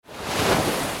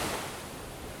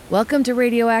Welcome to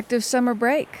Radioactive Summer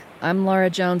Break. I'm Laura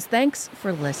Jones. Thanks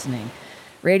for listening.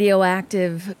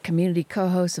 Radioactive community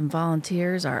co-hosts and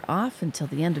volunteers are off until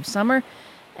the end of summer,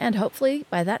 and hopefully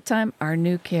by that time our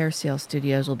new KRCL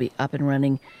studios will be up and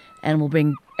running, and we'll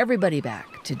bring everybody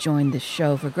back to join the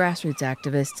show for grassroots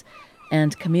activists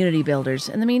and community builders.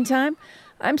 In the meantime,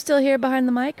 I'm still here behind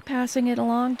the mic, passing it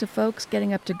along to folks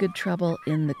getting up to good trouble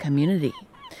in the community.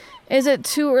 Is it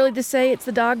too early to say it's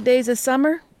the dog days of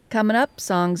summer? Coming up,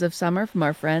 songs of summer from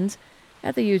our friends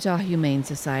at the Utah Humane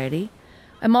Society.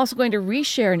 I'm also going to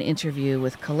reshare an interview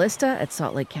with Callista at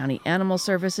Salt Lake County Animal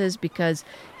Services, because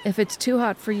if it's too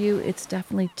hot for you, it's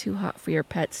definitely too hot for your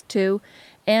pets too.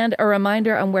 And a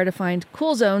reminder on where to find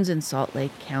cool zones in Salt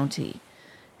Lake County.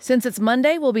 Since it's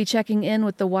Monday, we'll be checking in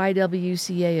with the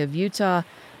YWCA of Utah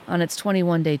on its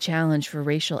 21-day challenge for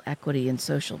racial equity and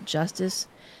social justice.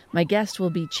 My guest will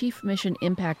be Chief Mission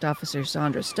Impact Officer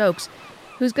Sandra Stokes,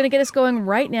 who's going to get us going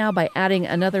right now by adding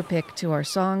another pick to our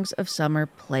Songs of Summer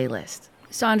playlist.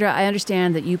 Sandra, I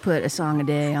understand that you put a song a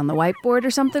day on the whiteboard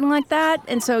or something like that,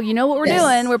 and so you know what we're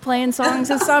doing. We're playing Songs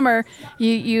of Summer.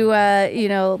 You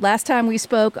know, last time we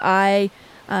spoke, I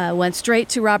went straight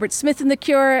to Robert Smith and The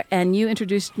Cure, and you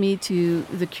introduced me to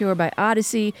The Cure by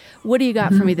Odyssey. What do you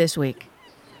got for me this week?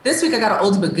 This week I got an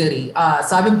oldie but goodie.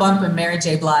 So I've been bumping Mary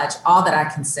J. Blige, All That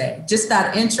I Can Say. Just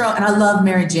that intro, and I love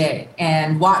Mary J.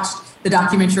 and watched the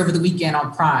documentary over the weekend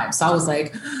on Prime. So I was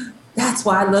like, that's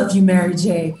why I love you, Mary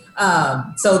J.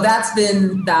 So that's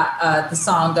been the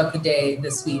song of the day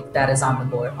this week that is on the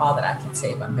board, All That I Can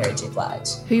Say by Mary J. Blige.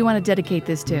 Who you want to dedicate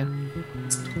this to?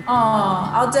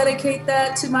 I'll dedicate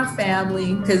that to my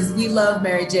family, because we love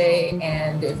Mary J.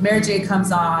 And if Mary J.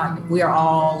 comes on, we are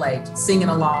all like singing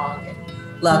along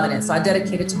and loving it. So I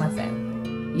dedicate it to my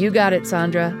family. You got it,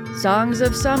 Sandra. Songs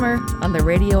of Summer on the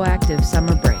Radioactive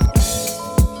Summer Break.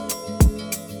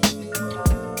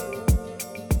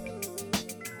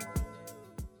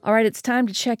 All right, it's time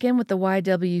to check in with the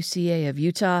YWCA of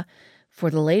Utah for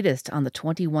the latest on the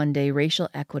 21-day Racial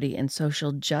Equity and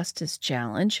Social Justice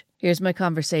Challenge. Here's my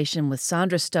conversation with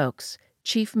Sandra Stokes,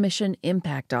 Chief Mission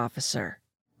Impact Officer.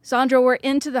 Sandra, we're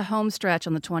into the home stretch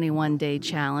on the 21-day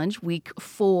challenge, week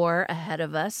 4 ahead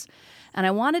of us. And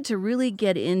I wanted to really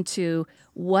get into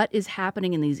what is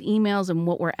happening in these emails and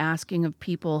what we're asking of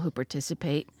people who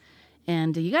participate.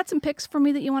 And you got some picks for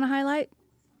me that you want to highlight?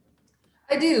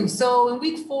 I do. So in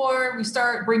week 4, we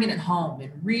start bringing it home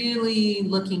and really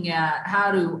looking at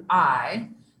how do I,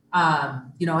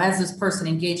 as this person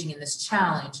engaging in this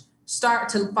challenge, start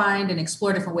to find and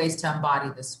explore different ways to embody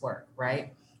this work,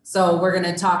 right? So we're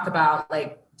going to talk about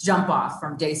like jump off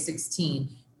from day 16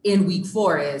 in week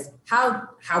 4 is how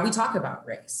we talk about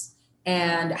race.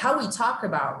 And how we talk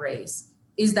about race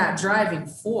is that driving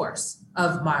force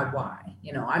of my why.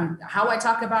 How I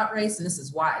talk about race, and this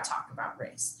is why I talk about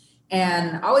race.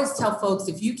 And I always tell folks,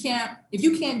 if you can't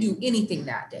do anything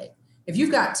that day, if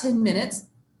you've got 10 minutes,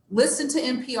 listen to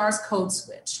NPR's Code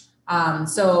Switch. And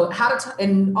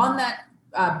on that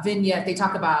vignette, they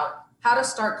talk about how to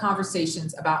start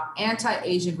conversations about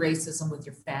anti-Asian racism with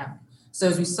your family. So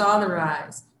as we saw the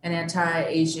rise in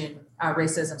anti-Asian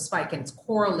racism spike, and it's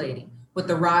correlating with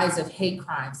the rise of hate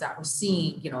crimes that we're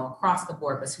seeing, across the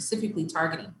board, but specifically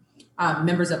targeting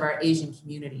members of our Asian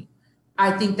community.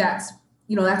 I think that's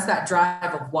that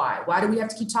drive of why. Why do we have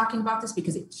to keep talking about this?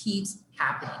 Because it keeps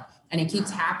happening, and it keeps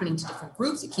happening to different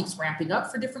groups. It keeps ramping up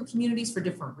for different communities for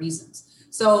different reasons.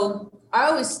 So I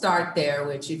always start there,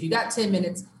 which if you got 10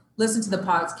 minutes, listen to the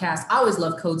podcast. I always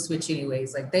love Code Switch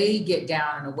anyways. Like they get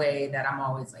down in a way that I'm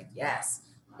always like, yes.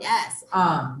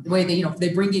 The way they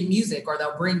bring in music, or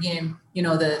they'll bring in,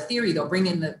 the theory, they'll bring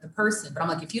in the person. But I'm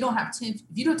like, if you don't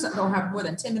have more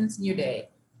than 10 minutes in your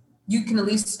day, you can at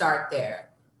least start there.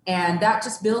 And that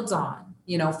just builds on,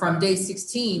 from day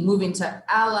 16, moving to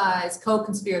allies,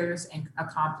 co-conspirators, and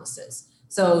accomplices.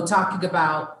 So talking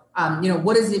about,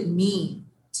 what does it mean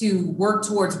to work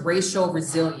towards racial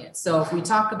resilience? So if we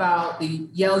talk about the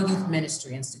Yale Youth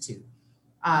Ministry Institute,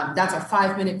 that's a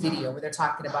 5-minute video where they're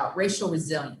talking about racial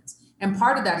resilience. And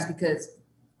part of that is because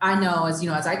I know, as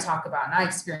I talk about and I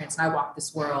experience and I walk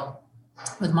this world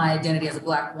with my identity as a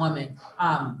Black woman,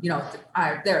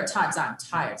 there are times I'm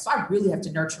tired. So I really have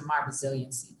to nurture my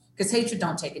resiliency, because hatred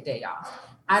don't take a day off.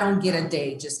 I don't get a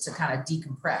day just to kind of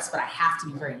decompress, but I have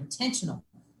to be very intentional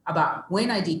about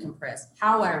when I decompress,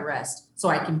 how I rest, so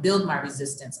I can build my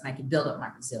resistance and I can build up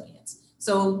my resilience.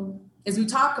 So as we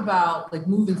talk about like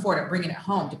moving forward and bringing it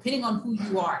home, depending on who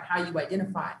you are and how you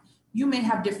identify, you may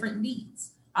have different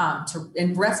needs.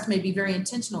 And rest may be very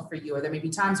intentional for you, or there may be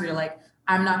times where you're like,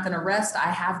 I'm not going to rest.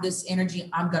 I have this energy.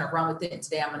 I'm going to run with it.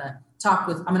 Today, I'm going to I'm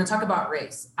going to talk about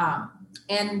race.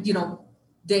 And,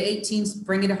 day 18,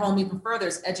 bringing it home even further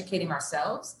is educating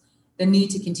ourselves, the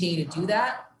need to continue to do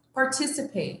that,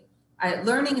 participate.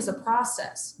 Learning is a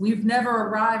process. We've never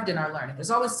arrived in our learning.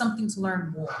 There's always something to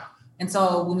learn more. And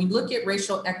so when we look at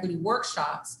racial equity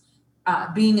workshops,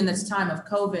 being in this time of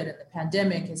COVID and the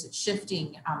pandemic as it's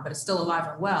shifting, but it's still alive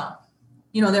and well,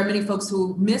 there are many folks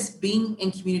who miss being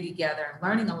in community together and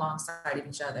learning alongside of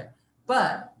each other.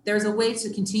 But there's a way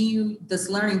to continue this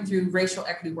learning through racial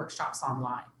equity workshops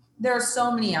online. There are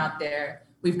so many out there.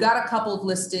 We've got a couple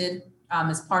listed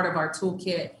as part of our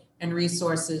toolkit and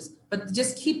resources, but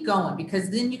just keep going, because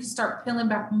then you can start peeling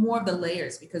back more of the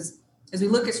layers, because as we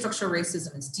look at structural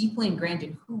racism, it's deeply ingrained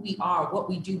in who we are, what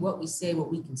we do, what we say,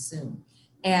 what we consume.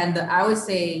 And I always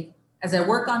say, as I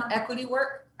work on equity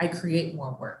work, I create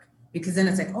more work, because then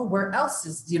it's like, oh, where else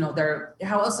is,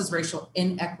 how else is racial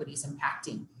inequities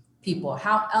impacting people?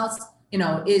 How else,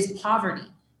 is poverty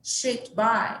shaped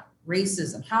by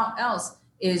racism? How else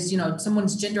is,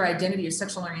 someone's gender identity or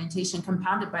sexual orientation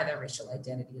compounded by their racial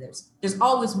identity? There's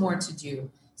always more to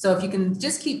do. So if you can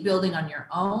just keep building on your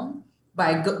own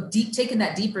by taking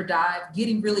that deeper dive,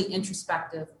 getting really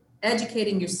introspective,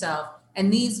 educating yourself,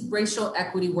 and these racial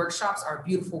equity workshops are a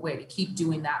beautiful way to keep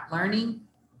doing that learning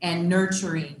and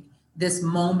nurturing this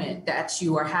moment that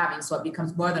you are having, so it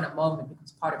becomes more than a moment, it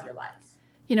becomes part of your life.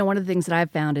 One of the things that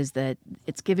I've found is that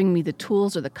it's giving me the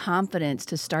tools or the confidence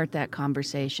to start that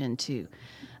conversation, to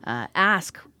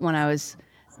ask when I was,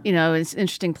 it's an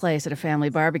interesting place at a family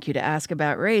barbecue to ask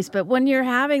about race. But when you're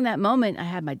having that moment, I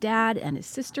had my dad and his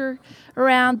sister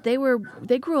around. They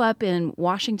grew up in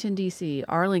Washington, D.C.,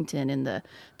 Arlington in the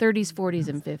 30s, 40s,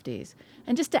 and 50s.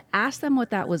 And just to ask them what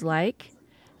that was like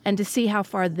and to see how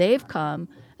far they've come,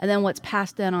 and then what's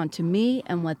passed then on to me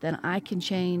and what then I can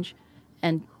change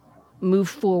and move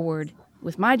forward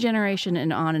with my generation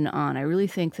and on and on. I really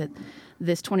think that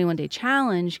this 21-day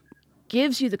challenge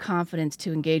gives you the confidence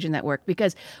to engage in that work,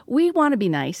 because we want to be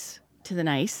nice to the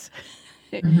nice.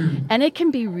 Mm-hmm. And it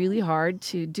can be really hard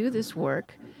to do this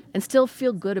work and still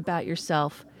feel good about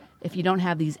yourself if you don't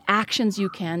have these actions you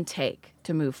can take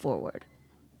to move forward.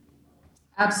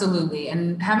 Absolutely.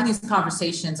 And having these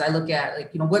conversations, I look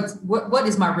at what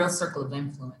is my real circle of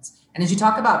influence? And as you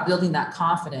talk about building that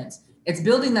confidence, it's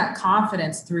building that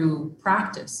confidence through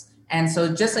practice. And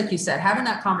so just like you said, having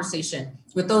that conversation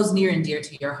with those near and dear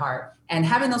to your heart, and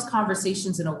having those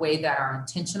conversations in a way that are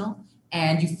intentional,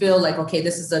 and you feel like, okay,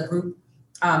 this is a group,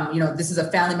 this is a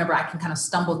family member, I can kind of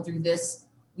stumble through this,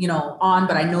 but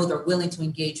I know they're willing to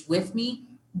engage with me.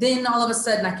 Then all of a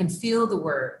sudden I can feel the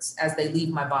words as they leave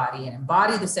my body and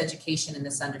embody this education and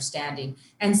this understanding,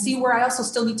 and see where I also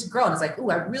still need to grow. And it's like,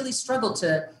 I really struggle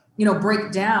to,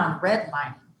 break down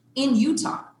redlining in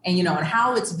Utah, and, and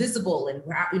how it's visible, and,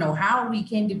 how we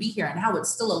came to be here and how it's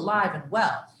still alive and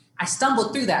well. I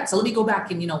stumbled through that. So let me go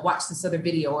back and, watch this other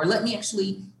video, or let me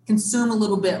actually consume a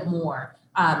little bit more,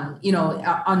 on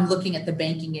looking at the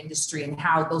banking industry and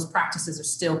how those practices are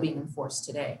still being enforced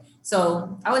today.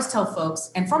 So I always tell folks,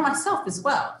 and for myself as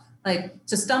well, like,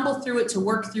 to stumble through it, to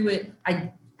work through it,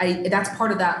 I that's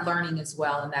part of that learning as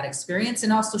well, and that experience,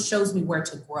 and also shows me where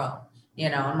to grow.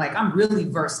 I'm really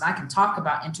versed, and I can talk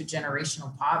about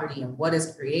intergenerational poverty and what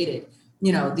is created,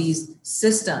 these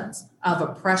systems of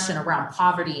oppression around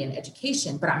poverty and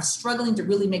education, but I'm struggling to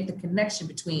really make the connection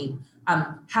between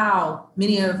how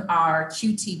many of our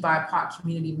QT BIPOC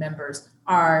community members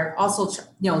are also,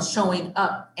 showing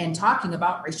up and talking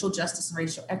about racial justice and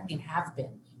racial equity, and have been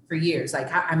for years. Like,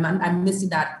 I'm missing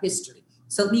that history.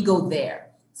 So let me go there.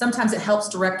 Sometimes it helps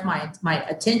direct my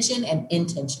attention and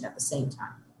intention at the same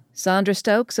time. Sandra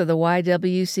Stokes of the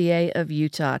YWCA of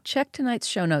Utah. Check tonight's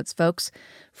show notes, folks,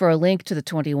 for a link to the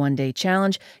 21-day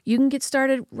challenge. You can get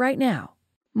started right now.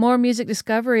 More music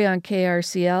discovery on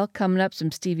KRCL. Coming up,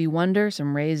 some Stevie Wonder,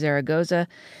 some Ray Zaragoza.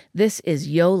 This is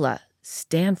Yola,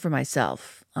 Stand for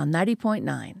Myself, on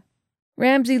 90.9.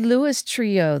 Ramsey Lewis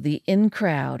Trio, The In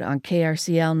Crowd, on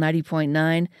KRCL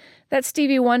 90.9. That's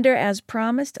Stevie Wonder, as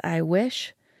promised, I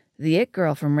Wish. The It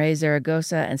Girl from Ray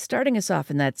Zaragoza, and starting us off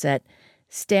in that set,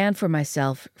 Stand for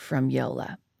Myself from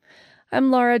Yola.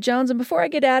 I'm Laura Jones, and before I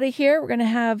get out of here, we're going to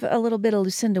have a little bit of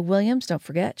Lucinda Williams. Don't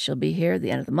forget, she'll be here at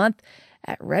the end of the month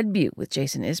at Red Butte with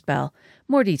Jason Isbell.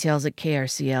 More details at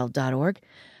krcl.org.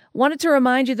 Wanted to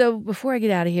remind you, though, before I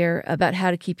get out of here, about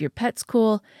how to keep your pets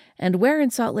cool and where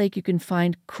in Salt Lake you can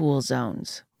find cool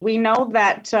zones. We know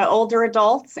that older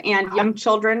adults and young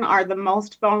children are the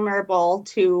most vulnerable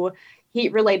to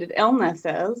heat-related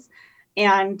illnesses.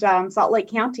 And Salt Lake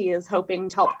County is hoping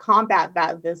to help combat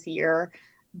that this year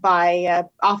by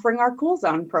offering our Cool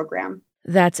Zone program.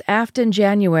 That's Afton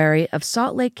January of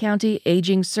Salt Lake County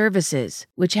Aging Services,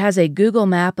 which has a Google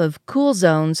map of cool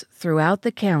zones throughout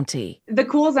the county. The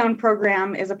Cool Zone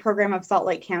program is a program of Salt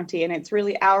Lake County, and it's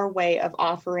really our way of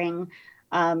offering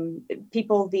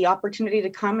people the opportunity to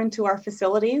come into our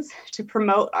facilities, to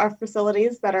promote our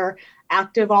facilities that are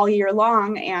active all year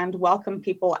long, and welcome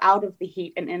people out of the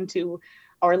heat and into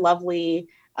our lovely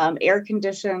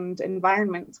air-conditioned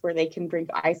environments where they can drink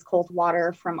ice cold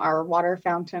water from our water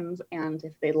fountains, and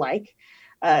if they like,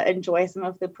 enjoy some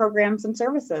of the programs and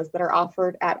services that are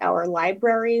offered at our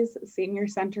libraries, senior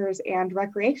centers, and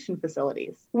recreation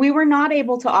facilities. We were not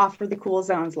able to offer the cool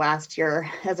zones last year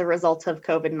as a result of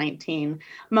COVID-19.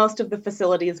 Most of the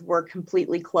facilities were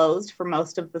completely closed for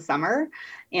most of the summer,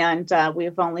 and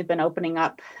we've only been opening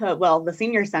up, the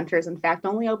senior centers, in fact,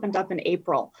 only opened up in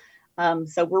April.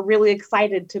 So we're really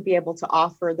excited to be able to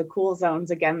offer the cool zones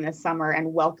again this summer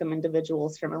and welcome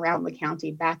individuals from around the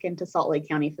county back into Salt Lake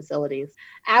County facilities.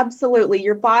 Absolutely.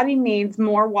 Your body needs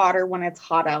more water when it's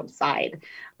hot outside.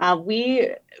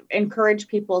 We encourage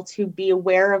people to be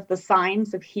aware of the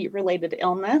signs of heat-related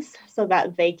illness so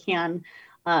that they can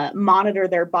monitor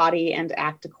their body and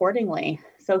act accordingly.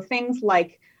 So things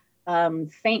like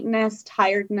faintness,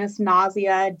 tiredness,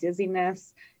 nausea,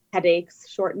 dizziness, headaches,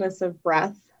 shortness of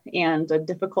breath, and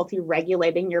difficulty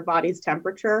regulating your body's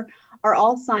temperature are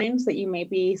all signs that you may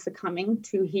be succumbing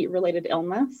to heat-related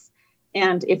illness.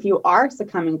 And if you are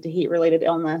succumbing to heat-related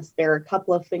illness, there are a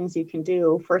couple of things you can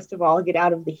do. First of all, get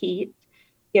out of the heat,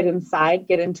 get inside,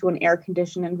 get into an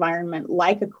air-conditioned environment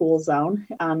like a cool zone.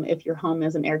 If your home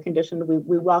isn't air-conditioned,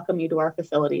 we welcome you to our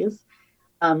facilities.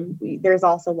 There's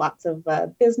also lots of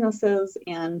businesses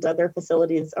and other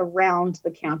facilities around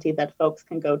the county that folks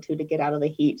can go to get out of the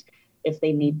heat if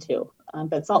they need to.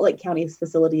 But Salt Lake County's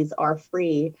facilities are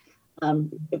free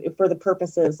for the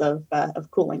purposes of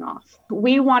cooling off.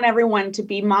 We want everyone to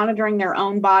be monitoring their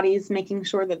own bodies, making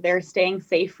sure that they're staying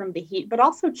safe from the heat, but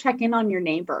also check in on your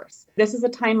neighbors. This is a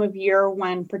time of year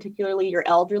when particularly your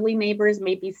elderly neighbors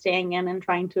may be staying in and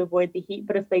trying to avoid the heat,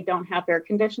 but if they don't have air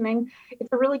conditioning,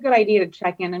 it's a really good idea to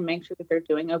check in and make sure that they're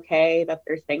doing okay, that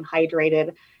they're staying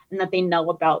hydrated, and that they know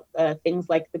about things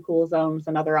like the cool zones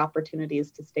and other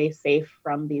opportunities to stay safe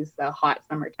from these hot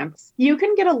summer temps. You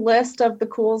can get a list of the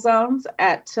cool zones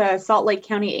at Salt Lake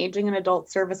County Aging and Adult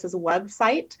Services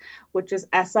website, which is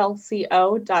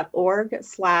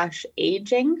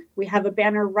slco.org/aging. We have a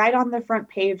banner right on the front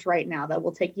page right now that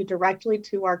will take you directly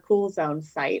to our cool zone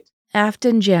site.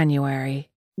 Afton January.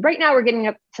 Right now, we're getting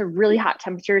up to really hot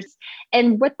temperatures.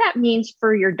 And what that means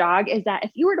for your dog is that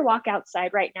if you were to walk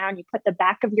outside right now and you put the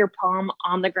back of your palm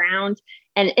on the ground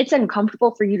and it's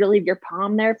uncomfortable for you to leave your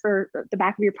palm there for the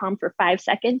back of your palm for 5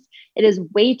 seconds, it is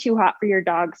way too hot for your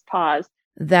dog's paws.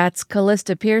 That's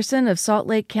Callista Pearson of Salt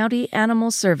Lake County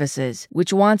Animal Services,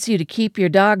 which wants you to keep your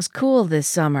dogs cool this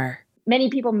summer.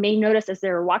 Many people may notice as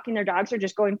they're walking their dogs or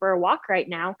just going for a walk right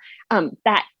now,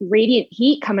 that radiant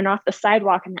heat coming off the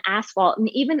sidewalk and the asphalt. And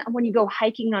even when you go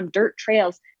hiking on dirt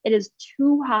trails, it is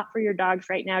too hot for your dogs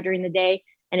right now during the day.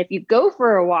 And if you go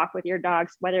for a walk with your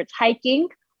dogs, whether it's hiking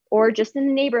or just in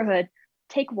the neighborhood,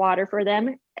 take water for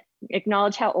them,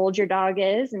 acknowledge how old your dog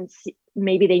is, and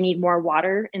maybe they need more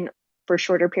water for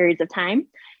shorter periods of time.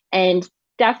 And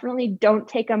definitely don't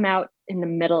take them out in the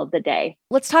middle of the day.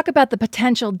 Let's talk about the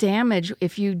potential damage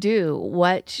if you do.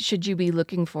 What should you be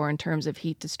looking for in terms of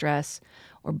heat distress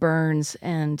or burns?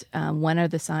 And when are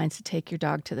the signs to take your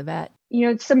dog to the vet?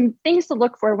 Some things to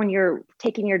look for when you're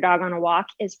taking your dog on a walk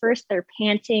is first, they're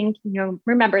panting.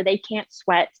 Remember, they can't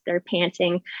sweat, they're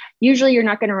panting. Usually you're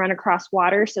not going to run across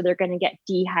water, so they're going to get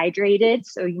dehydrated.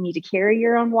 So you need to carry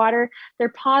your own water. Their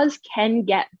paws can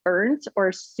get burnt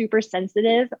or super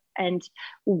sensitive. And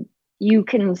you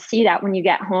can see that when you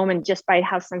get home, and just by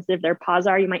how sensitive their paws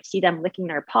are, you might see them licking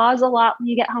their paws a lot when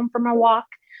you get home from a walk.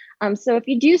 So if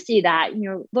you do see that,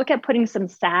 look at putting some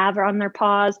salve on their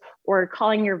paws or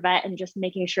calling your vet and just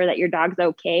making sure that your dog's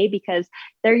okay, because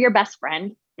they're your best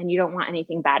friend and you don't want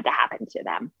anything bad to happen to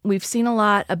them. We've seen a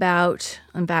lot about,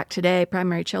 in fact, today,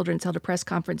 Primary Children's held a press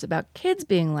conference about kids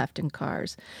being left in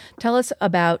cars. Tell us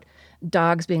about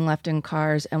dogs being left in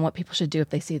cars and what people should do if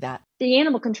they see that. The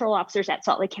animal control officers at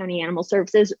Salt Lake County Animal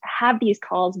Services have these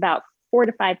calls about 4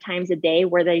 to 5 times a day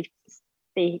where they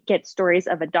get stories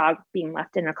of a dog being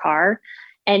left in a car.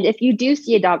 And if you do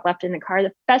see a dog left in the car,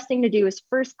 the best thing to do is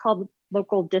first call the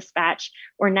local dispatch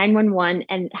or 911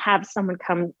 and have someone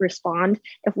come respond.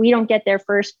 If we don't get there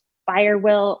first, fire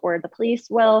will or the police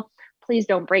will. Please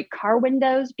don't break car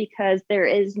windows, because there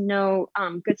is no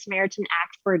Good Samaritan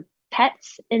Act for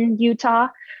pets in Utah.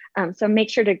 So make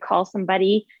sure to call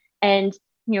somebody and,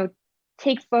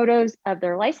 take photos of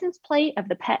their license plate, of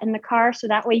the pet in the car, so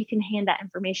that way you can hand that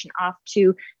information off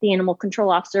to the animal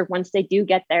control officer once they do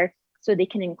get there, so they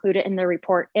can include it in their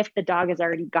report if the dog is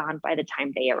already gone by the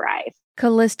time they arrive.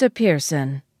 Callista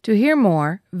Pearson. To hear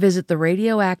more, visit the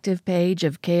radioactive page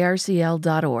of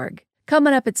krcl.org.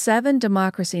 Coming up at 7,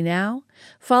 Democracy Now!,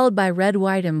 followed by Red,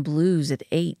 White, and Blues at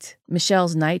 8,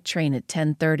 Michelle's Night Train at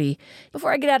 10:30.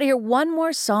 Before I get out of here, one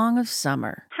more song of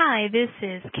summer. Hi, this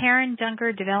is Karen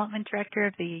Dunker, Development Director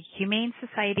of the Humane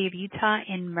Society of Utah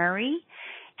in Murray,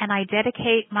 and I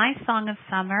dedicate my song of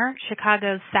summer,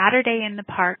 Chicago's Saturday in the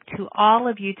Park, to all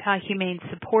of Utah Humane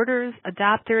supporters,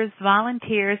 adopters,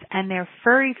 volunteers, and their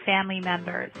furry family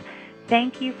members.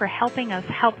 Thank you for helping us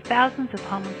help thousands of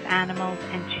homeless animals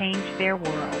and change their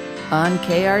world. On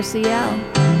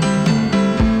KRCL.